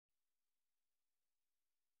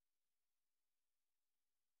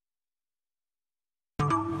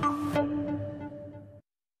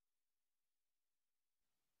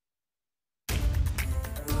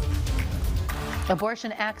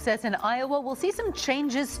Abortion access in Iowa will see some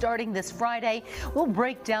changes starting this Friday. We'll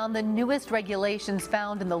break down the newest regulations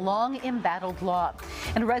found in the long embattled law.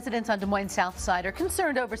 And residents on Des Moines South Side are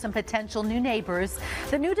concerned over some potential new neighbors.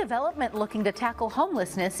 The new development looking to tackle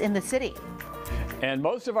homelessness in the city. And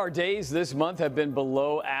most of our days this month have been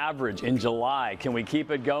below average in July. Can we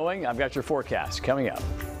keep it going? I've got your forecast coming up.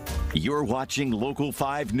 You're watching Local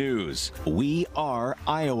 5 News. We are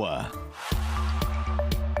Iowa.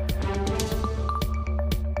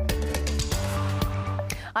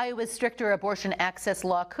 Iowa's stricter abortion access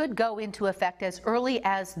law could go into effect as early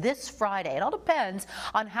as this Friday. It all depends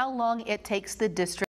on how long it takes the district